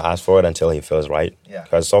not going to ask for it until he feels right. Yeah.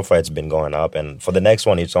 Because so far it's been going up. And for the next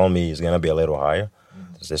one, he told me he's going to be a little higher.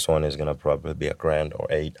 Mm-hmm. This one is going to probably be $1,000 or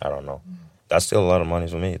 $8,000. I don't know. Mm-hmm. That's still a lot of money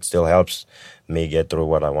for me. It still helps me get through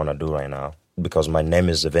what I want to do right now. Because my name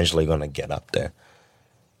is eventually going to get up there.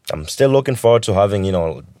 I'm still looking forward to having, you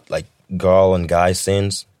know, like girl and guy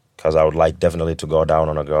scenes. Because I would like definitely to go down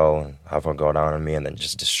on a girl and have her go down on me and then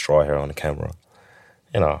just destroy her on the camera.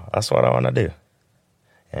 You know, that's what I want to do.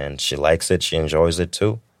 And she likes it. She enjoys it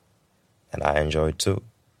too. And I enjoy it too.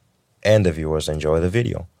 And the viewers enjoy the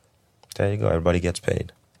video. There you go. Everybody gets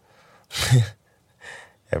paid.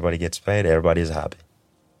 Everybody gets paid. Everybody's happy.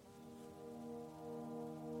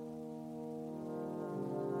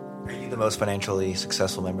 Are you the most financially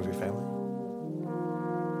successful member of your family?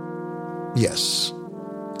 Yes,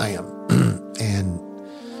 I am. And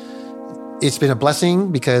it's been a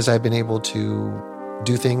blessing because I've been able to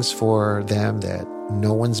do things for them that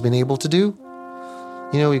no one's been able to do.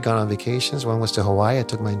 You know, we've gone on vacations. One was to Hawaii. I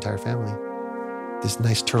took my entire family. This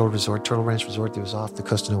nice Turtle Ranch Resort that was off the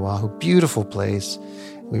coast of Oahu. Beautiful place.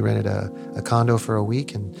 We rented a condo for a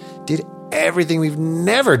week and did everything we've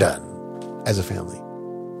never done as a family.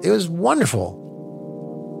 It was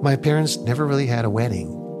wonderful. My parents never really had a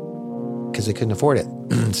wedding. because they couldn't afford it.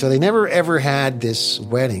 So they never ever had this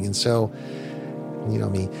wedding. And so, you know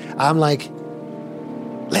me, I'm like,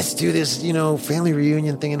 let's do this, family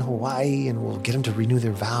reunion thing in Hawaii, and we'll get them to renew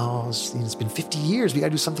their vows. It's been 50 years. We got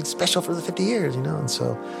to do something special for the 50 years, And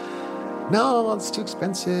so, no, it's too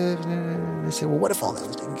expensive. And they said, well, what if all that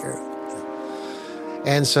was taken care of?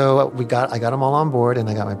 And so I got them all on board, and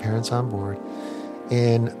I got my parents on board,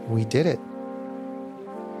 and we did it.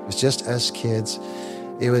 It was just us kids.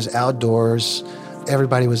 It was outdoors.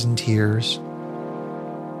 Everybody was in tears.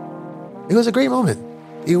 It was a great moment.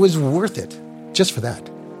 It was worth it just for that.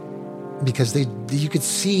 Because you could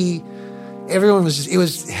see everyone was it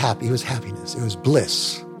was happy. It was happiness. It was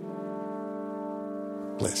bliss.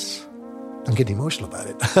 Bliss. I'm getting emotional about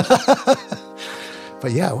it.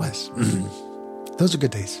 But yeah, it was. Those are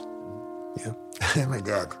good days. Yeah. And my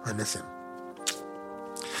dad, I miss him.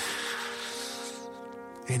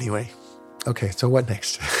 Anyway. Okay, so what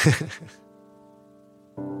next?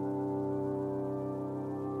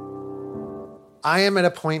 I am at a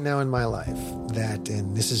point now in my life that,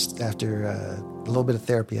 and this is after a little bit of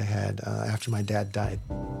therapy I had after my dad died,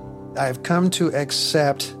 I've come to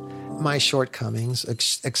accept my shortcomings,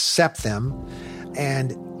 accept them,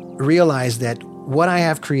 and realize that what I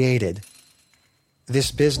have created, this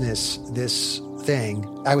business, this thing,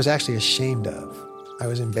 I was actually ashamed of. I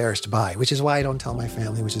was embarrassed by, which is why I don't tell my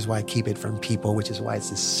family, which is why I keep it from people, which is why it's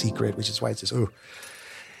this secret, which is why it's this, ooh.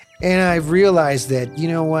 And I've realized that, you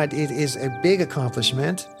know what, it is a big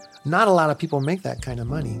accomplishment. Not a lot of people make that kind of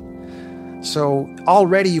money. So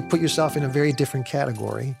already you put yourself in a very different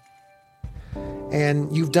category.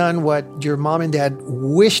 And you've done what your mom and dad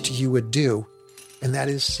wished you would do, and that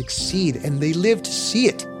is succeed. And they lived to see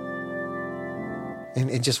it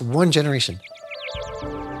in just one generation.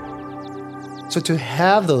 So to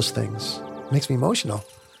have those things makes me emotional.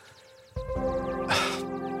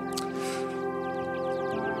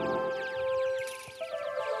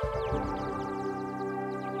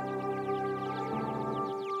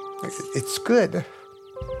 It's good.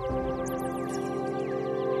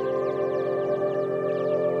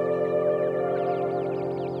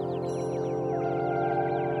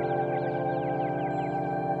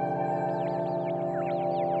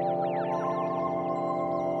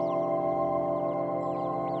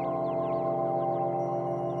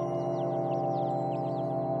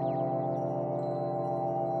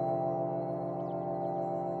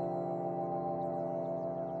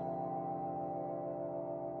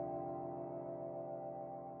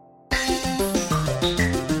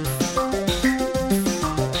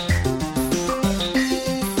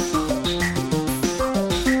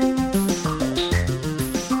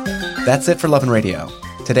 That's it for Love and Radio.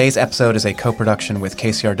 Today's episode is a co-production with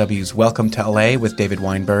KCRW's Welcome to LA with David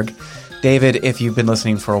Weinberg. David, if you've been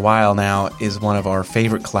listening for a while now, is one of our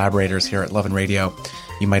favorite collaborators here at Love and Radio.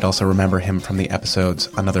 You might also remember him from the episodes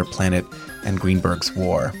Another Planet and Greenberg's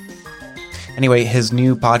War. Anyway, his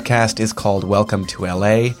new podcast is called Welcome to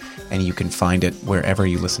LA, and you can find it wherever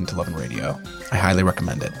you listen to Love and Radio. I highly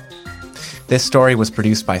recommend it. This story was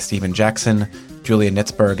produced by Stephen Jackson, Julia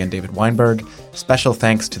Nitzberg, and David Weinberg. Special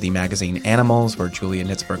thanks to the magazine Animals, where Julia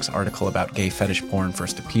Nitzberg's article about gay fetish porn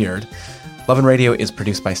first appeared. Love and Radio is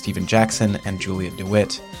produced by Stephen Jackson and Julia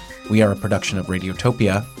DeWitt. We are a production of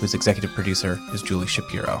Radiotopia, whose executive producer is Julie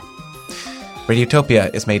Shapiro.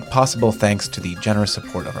 Radiotopia is made possible thanks to the generous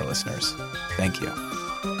support of our listeners. Thank you.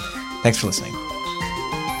 Thanks for listening.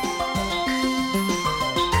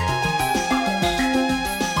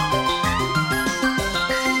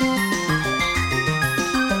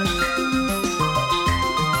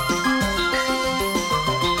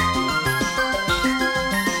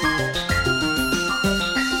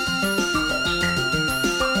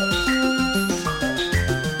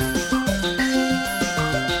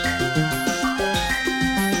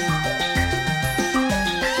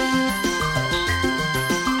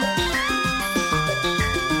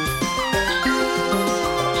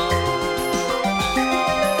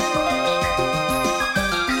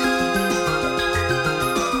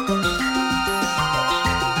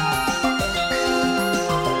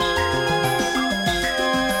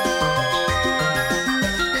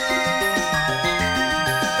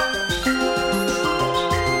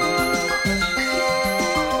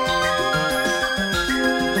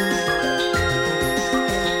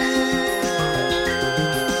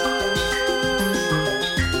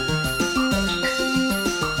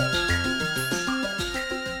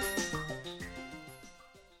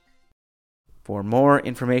 For more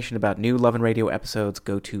information about new Love and Radio episodes,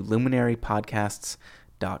 go to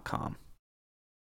luminarypodcasts.com.